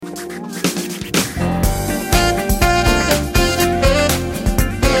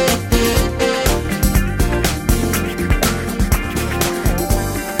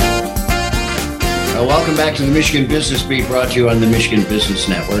Welcome back to the Michigan Business Beat, brought to you on the Michigan Business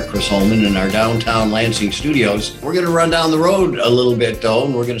Network. Chris Holman in our downtown Lansing studios. We're going to run down the road a little bit, though,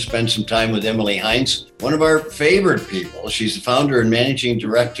 and we're going to spend some time with Emily Heinz, one of our favorite people. She's the founder and managing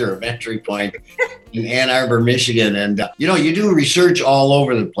director of Entry Point in Ann Arbor, Michigan. And, you do research all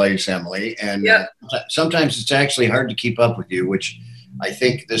over the place, Emily, and sometimes it's actually hard to keep up with you, which I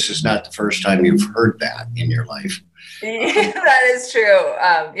think this is not the first time you've heard that in your life. That is true.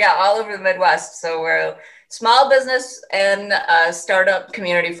 All over the Midwest. So we're small business and startup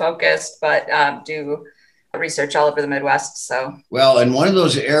community focused, but do research all over the Midwest. So, well, and one of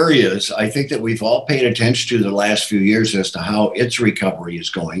those areas I think that we've all paid attention to the last few years as to how its recovery is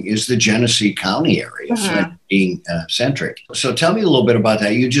going is the Genesee County area, being centric. So tell me a little bit about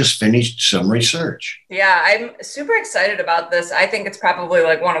that. You just finished some research. Yeah, I'm super excited about this. I think it's probably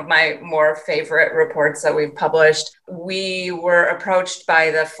like one of my more favorite reports that we've published. We were approached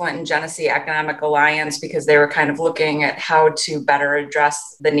by the Flint and Genesee Economic Alliance because they were kind of looking at how to better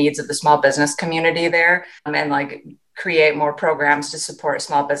address the needs of the small business community there and like create more programs to support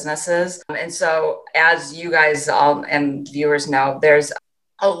small businesses. And so as you guys all and viewers know, there's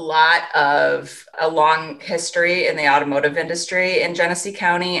a long history in the automotive industry in Genesee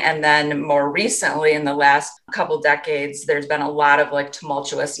County. And then more recently, in the last couple decades, there's been a lot of like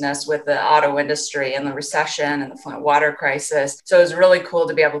tumultuousness with the auto industry and the recession and the Flint water crisis. So it's really cool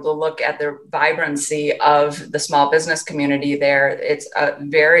to be able to look at the vibrancy of the small business community there.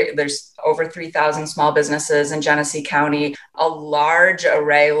 There's over 3,000 small businesses in Genesee County, a large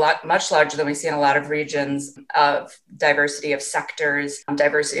array, much larger than we see in a lot of regions, of diversity of sectors,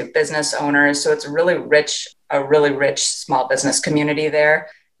 diversity of business owners. So it's a really rich small business community there.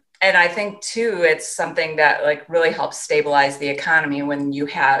 And I think too, it's something that like really helps stabilize the economy when you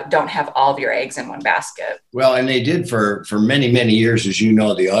don't have all of your eggs in one basket. Well, and they did for many, many years, as you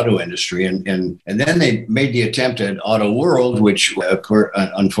know, the auto industry. And then they made the attempt at Auto World, which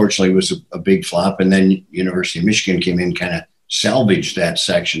unfortunately was a big flop. And then University of Michigan came in, kind of salvaged that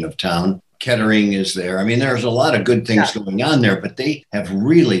section of town. Kettering is there. I mean, there's a lot of good things going on there, but they have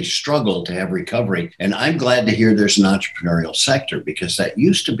really struggled to have recovery. And I'm glad to hear there's an entrepreneurial sector because that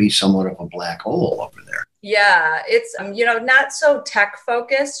used to be somewhat of a black hole over there. Yeah, it's, not so tech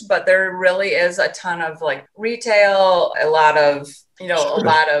focused, but there really is a ton of like retail, a lot of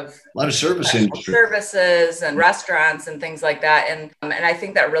service industry, services and restaurants and things like that. And I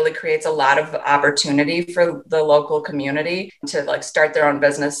think that really creates a lot of opportunity for the local community to like start their own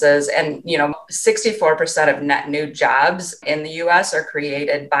businesses. And, 64% of net new jobs in the US are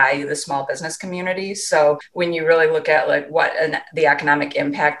created by the small business community. So when you really look at like what the economic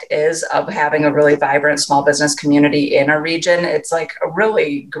impact is of having a really vibrant small business community in a region, it's like a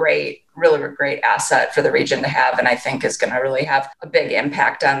really great asset for the region to have, and I think is going to really have a big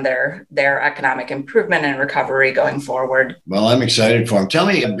impact on their economic improvement and recovery going forward. Well, I'm excited for them. Tell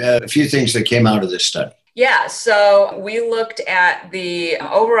me a few things that came out of this study. Yeah, so we looked at the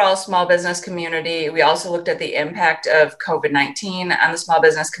overall small business community. We also looked at the impact of COVID-19 on the small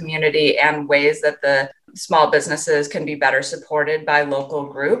business community and ways that the small businesses can be better supported by local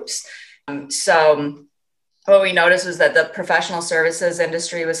groups. So what we noticed was that the professional services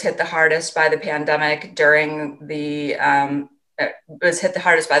industry was hit the hardest by the pandemic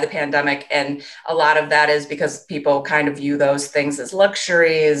and a lot of that is because people kind of view those things as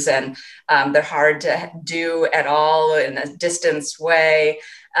luxuries and they're hard to do at all in a distanced way.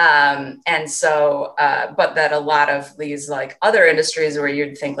 But that a lot of these like other industries where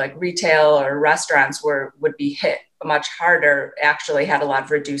you'd think like retail or restaurants would be hit much harder, actually had a lot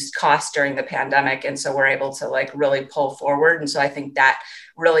of reduced costs during the pandemic. And so we're able to like really pull forward. And so I think that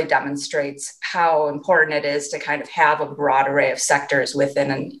really demonstrates how important it is to kind of have a broad array of sectors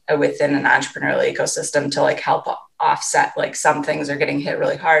within an entrepreneurial ecosystem to like help offset, like some things are getting hit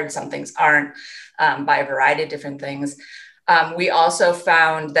really hard, some things aren't, by a variety of different things. We also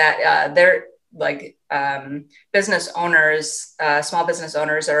found that business owners, small business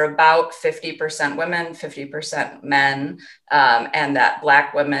owners are about 50% women, 50% men, and that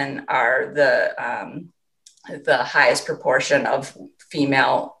Black women are the highest proportion of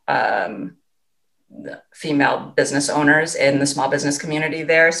female business owners in the small business community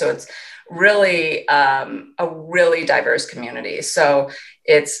there. So it's really a really diverse community. So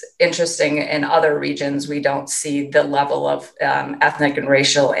it's interesting in other regions, we don't see the level of ethnic and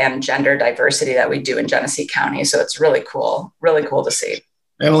racial and gender diversity that we do in Genesee County. So it's really cool to see.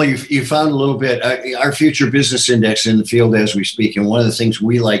 Emily, you found a little bit, our future business index in the field as we speak. And one of the things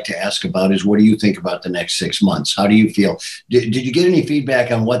we like to ask about is, what do you think about the next 6 months? How do you feel? Did you get any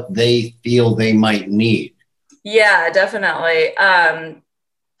feedback on what they feel they might need? Yeah, definitely.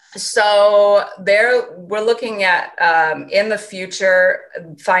 So we're looking at in the future,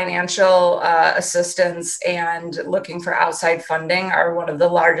 financial assistance and looking for outside funding are one of the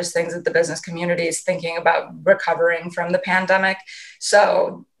largest things that the business community is thinking about recovering from the pandemic.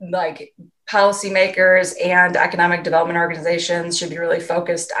 So like policymakers and economic development organizations should be really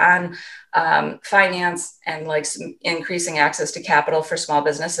focused on finance and like increasing access to capital for small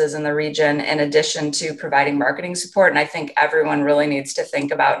businesses in the region, in addition to providing marketing support. And I think everyone really needs to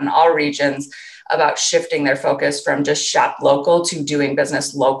think about in all regions about shifting their focus from just shop local to doing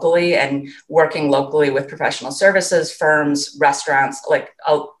business locally and working locally with professional services firms, restaurants, like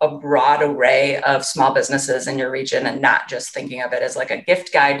a broad array of small businesses in your region, and not just thinking of it as like a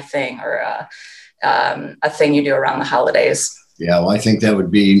gift guide thing or a thing you do around the holidays. Yeah, well, I think that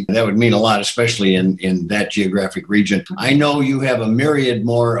would mean a lot, especially in that geographic region. I know you have a myriad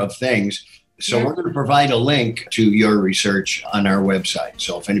more of things, so we're going to provide a link to your research on our website.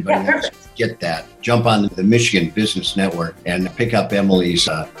 So if anybody wants to get that, jump on the Michigan Business Network and pick up Emily's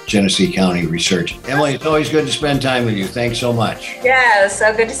Genesee County research. Emily, it's always good to spend time with you. Thanks so much. Yeah,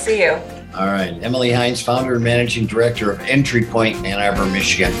 so good to see you. All right. Emily Hines, founder and managing director of Entry Point, Ann Arbor,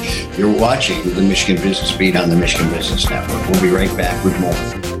 Michigan. You're watching the Michigan Business Beat on the Michigan Business Network. We'll be right back with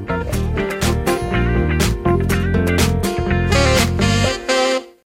more.